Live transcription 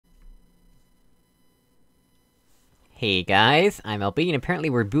Hey guys, I'm LB, and apparently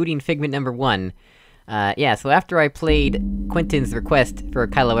we're booting Figment number 1. Yeah, so after I played Quentin's request for a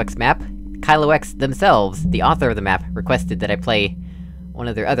KyloX map, KyloX themselves, the author of the map, requested that I play one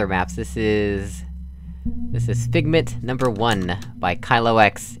of their other maps. This is Figment number 1 by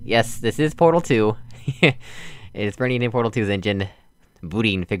KyloX. Yes, this is Portal 2. It is running in Portal 2's engine,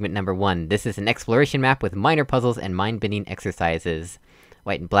 booting Figment number 1. This is an exploration map with minor puzzles and mind-bending exercises.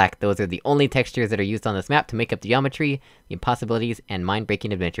 White and black, those are the only textures that are used on this map to make up the geometry, the impossibilities, and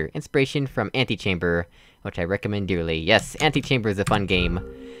mind-breaking adventure. Inspiration from Antichamber, which I recommend dearly. Yes, Antichamber is a fun game.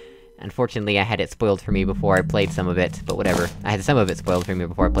 Unfortunately, I had it spoiled for me before I played some of it, but whatever. I had some of it spoiled for me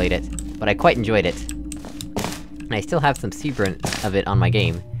before I played it. But I quite enjoyed it. And I still have some seed of it on my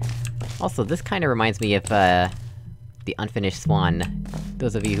game. Also, this kinda reminds me of, the Unfinished Swan.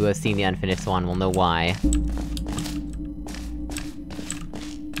 Those of you who have seen the Unfinished Swan will know why.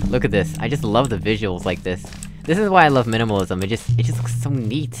 Look at this, I just love the visuals like this. This is why I love minimalism, it just looks so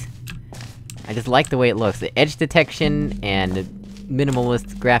neat. I just like the way it looks. The edge detection, and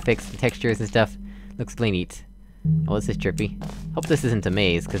minimalist graphics, and textures and stuff, looks really neat. Oh, this is trippy. Hope this isn't a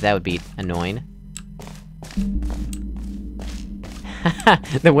maze, cause that would be annoying.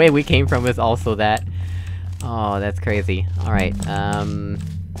 The way we came from is also that. Oh, that's crazy. Alright,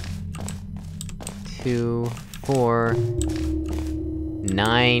 2, 4...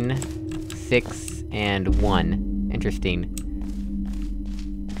 9, 6, and 1. Interesting.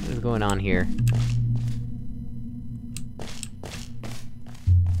 What is going on here?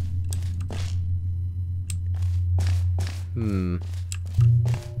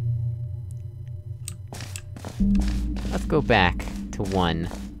 Let's go back to 1.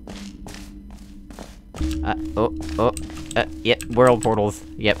 Yep, world portals.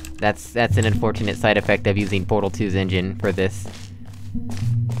 Yep, that's an unfortunate side effect of using Portal 2's engine for this.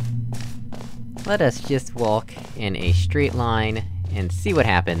 Let us just walk in a straight line, and see what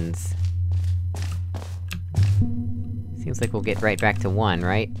happens. Seems like we'll get right back to 1,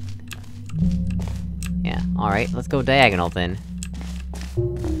 right? Yeah, alright, let's go diagonal then.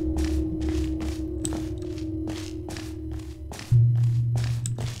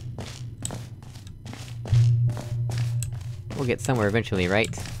 We'll get somewhere eventually,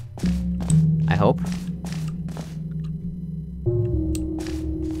 right? I hope.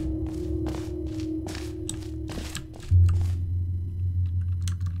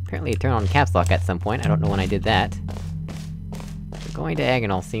 Apparently it turned on caps lock at some point, I don't know when I did that. But going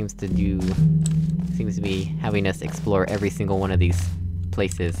diagonal seems to be having us explore every single one of these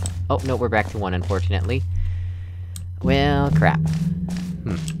places. Oh, no, we're back to 1, unfortunately. Well, crap.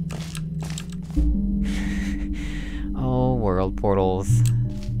 Oh, world portals.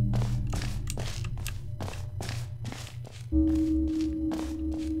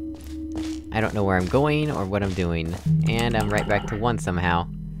 I don't know where I'm going, or what I'm doing. And I'm right back to 1 somehow.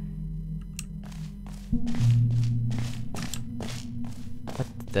 What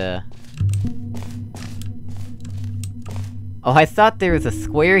the... Oh, I thought there was a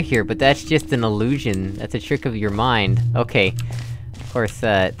square here, but that's just an illusion. That's a trick of your mind. Okay. Of course,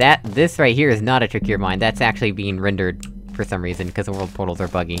 this right here is not a trick of your mind, that's actually being rendered for some reason, because the world portals are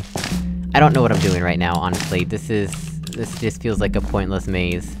buggy. I don't know what I'm doing right now, honestly. This just feels like a pointless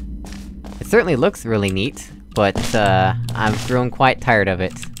maze. It certainly looks really neat, but, I've grown quite tired of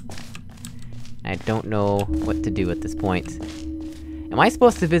it. I don't know what to do at this point. Am I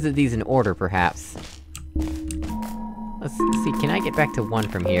supposed to visit these in order, perhaps? Let's see, can I get back to 1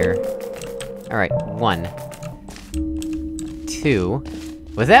 from here? Alright, 1. 2...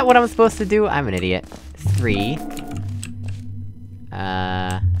 Was that what I'm supposed to do? I'm an idiot. 3...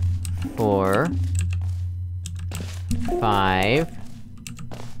 4... 5...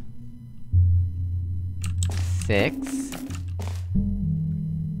 6...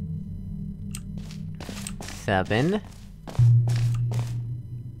 7...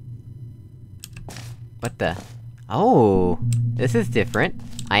 What the... Oh! This is different.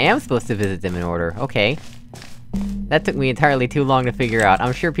 I am supposed to visit them in order, okay. That took me entirely too long to figure out.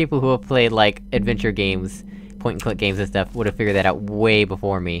 I'm sure people who have played, like, adventure games, point-and-click games and stuff, would've figured that out way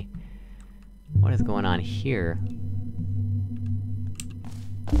before me. What is going on here?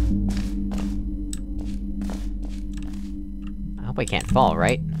 I hope I can't fall,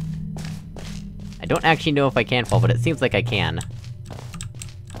 right? I don't actually know if I can fall, but it seems like I can.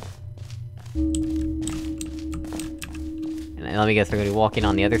 And let me guess, we're gonna be walking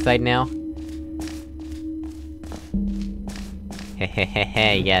on the other side now?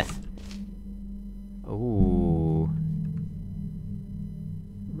 Hehehehe, yes. Ooh.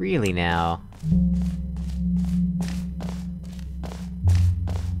 Really now?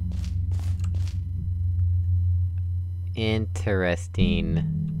 Interesting.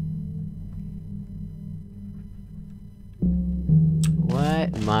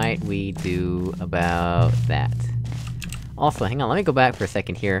 What might we do about that? Also, hang on, let me go back for a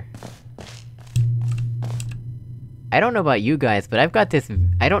second here. I don't know about you guys, but I've got this...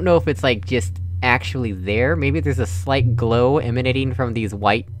 I don't know if it's like, just actually there, maybe there's a slight glow emanating from these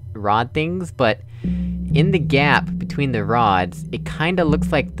white rod things, but... in the gap between the rods, it kinda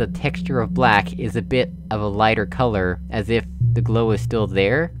looks like the texture of black is a bit of a lighter color, as if the glow is still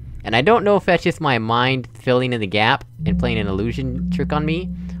there. And I don't know if that's just my mind filling in the gap and playing an illusion trick on me,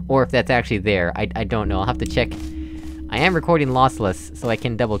 or if that's actually there. I don't know, I'll have to check. I am recording lossless, so I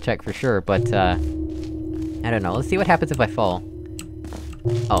can double check for sure, but I don't know, let's see what happens if I fall.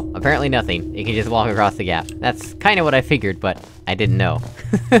 Oh, apparently nothing. You can just walk across the gap. That's kinda what I figured, but I didn't know.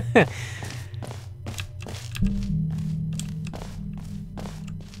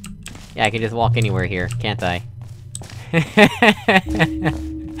 Yeah, I can just walk anywhere here, can't I?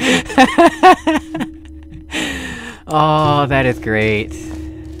 Oh, that is great.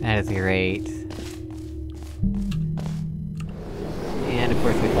 That is great. And of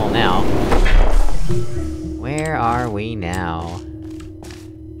course we fall now. Where are we now?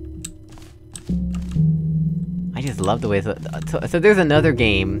 I just love the way so there's another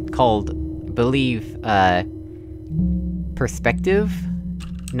game called, I believe, Perspective?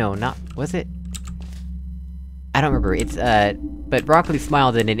 No, not... was it? I don't remember, it's, but Broccoli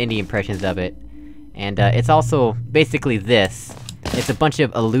Smile did an indie impressions of it. And, it's also basically this. It's a bunch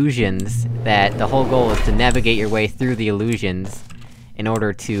of illusions that the whole goal is to navigate your way through the illusions in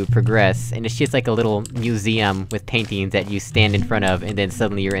order to progress, and it's just like a little museum with paintings that you stand in front of, and then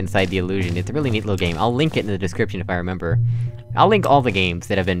suddenly you're inside the illusion. It's a really neat little game. I'll link it in the description if I remember. I'll link all the games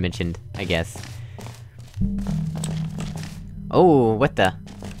that have been mentioned, I guess. Oh, what the...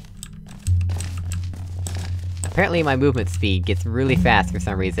 apparently my movement speed gets really fast for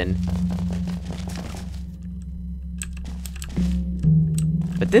some reason.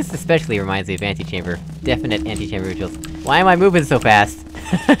 But this especially reminds me of Antechamber. Definite Antechamber visuals. Why am I moving so fast?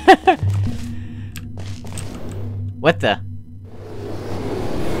 What the?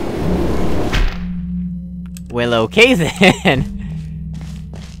 Well, okay then!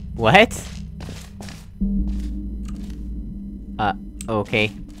 What?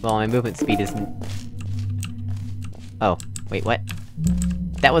 Okay. Well, my movement speed isn't... oh, wait, what?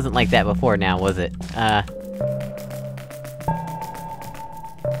 That wasn't like that before now, was it?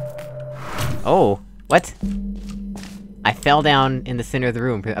 Oh! What? I fell down in the center of the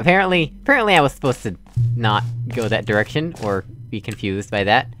room. Apparently I was supposed to not go that direction, or be confused by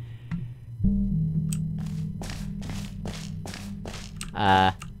that.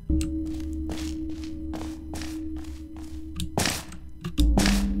 Can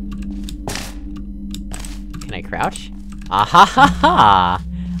I crouch? Ah ha ha ha!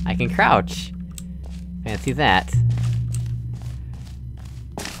 I can crouch! Fancy that.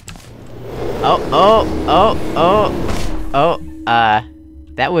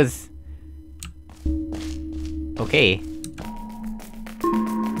 That was... okay.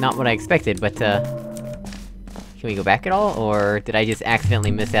 Not what I expected, but, can we go back at all, or did I just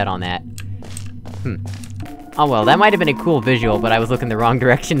accidentally miss out on that? Oh well, that might have been a cool visual, but I was looking the wrong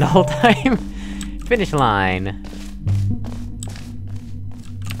direction the whole time! Finish line!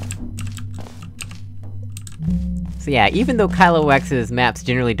 So yeah, even though KyloX's maps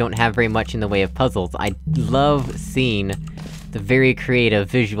generally don't have very much in the way of puzzles, I love seeing the very creative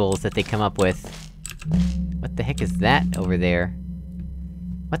visuals that they come up with. What the heck is that over there?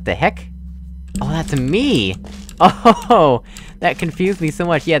 What the heck? Oh, that's me! Oh! That confused me so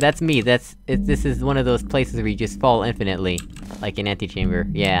much. Yeah, that's me. This is one of those places where you just fall infinitely. Like in Antechamber,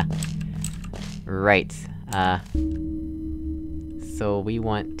 yeah. Right. So we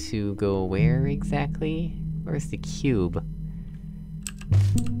want to go where exactly? Where's the cube?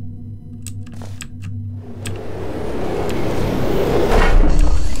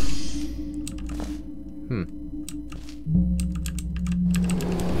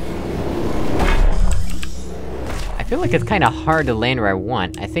 I feel like it's kinda hard to land where I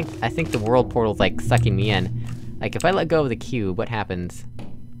want. I think the world portal's like sucking me in. Like, if I let go of the cube, what happens?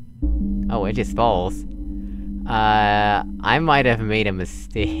 Oh, it just falls. I might have made a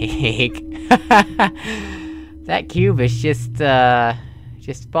mistake. That cube is just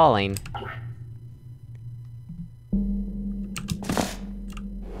falling.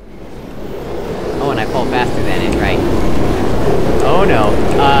 Oh, and I fall faster than it, right? Oh no,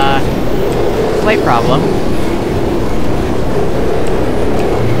 slight problem.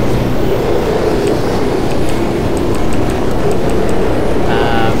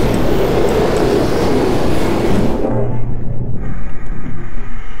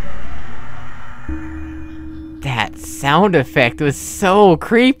 sound effect was so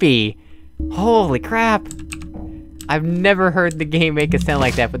creepy! Holy crap! I've never heard the game make a sound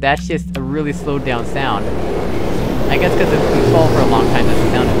like that, but that's just a really slowed down sound. I guess because if we fall for a long time, that's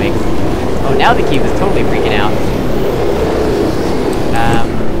the sound it makes. Oh, now the cube is totally freaking out.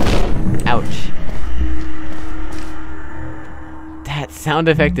 Ouch. That sound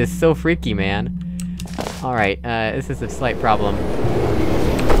effect is so freaky, man. Alright, this is a slight problem.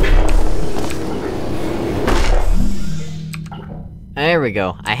 There we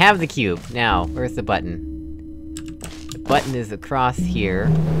go. I have the cube. Now, where's the button? The button is across here,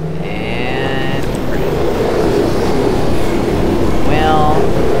 and... well...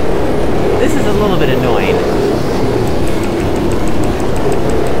 this is a little bit annoying.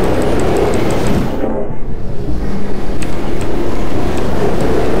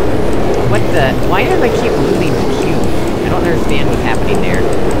 What the... why do I keep losing the cube? I don't understand what's happening there.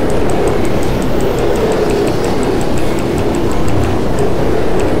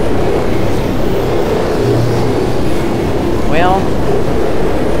 Well...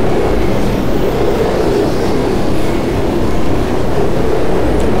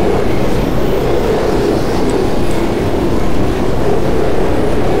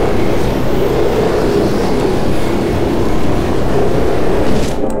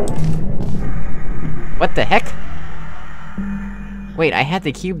 what the heck? Wait, I had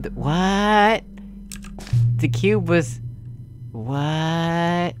the cube what? The cube was...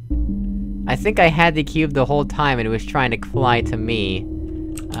 what? I think I had the cube the whole time and it was trying to fly to me.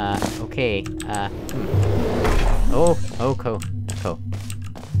 Okay, Oh, Co.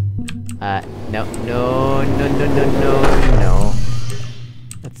 No.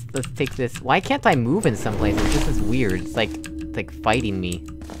 Let's take this. Why can't I move in some places? This is weird. It's like fighting me.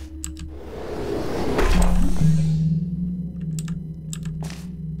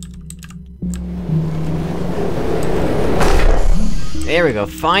 There we go,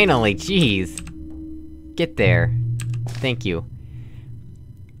 finally! Jeez! Get there. Thank you.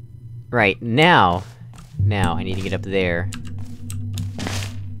 Right, now... now, I need to get up there.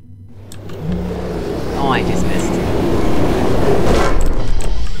 Oh, I just missed.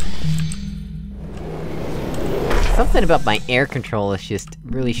 Something about my air control is just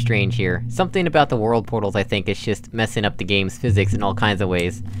really strange here. Something about the world portals, I think, is just messing up the game's physics in all kinds of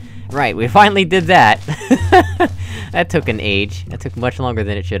ways. Right, we finally did that! That took an age. That took much longer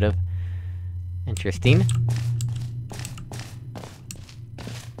than it should've. Interesting.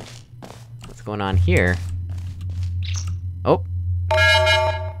 What's going on here? Oh!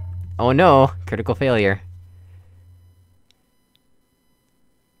 Oh no! Critical failure.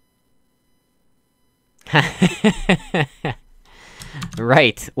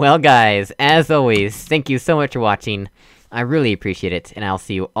 Right, well guys, as always, thank you so much for watching. I really appreciate it, and I'll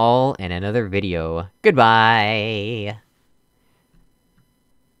see you all in another video. Goodbye!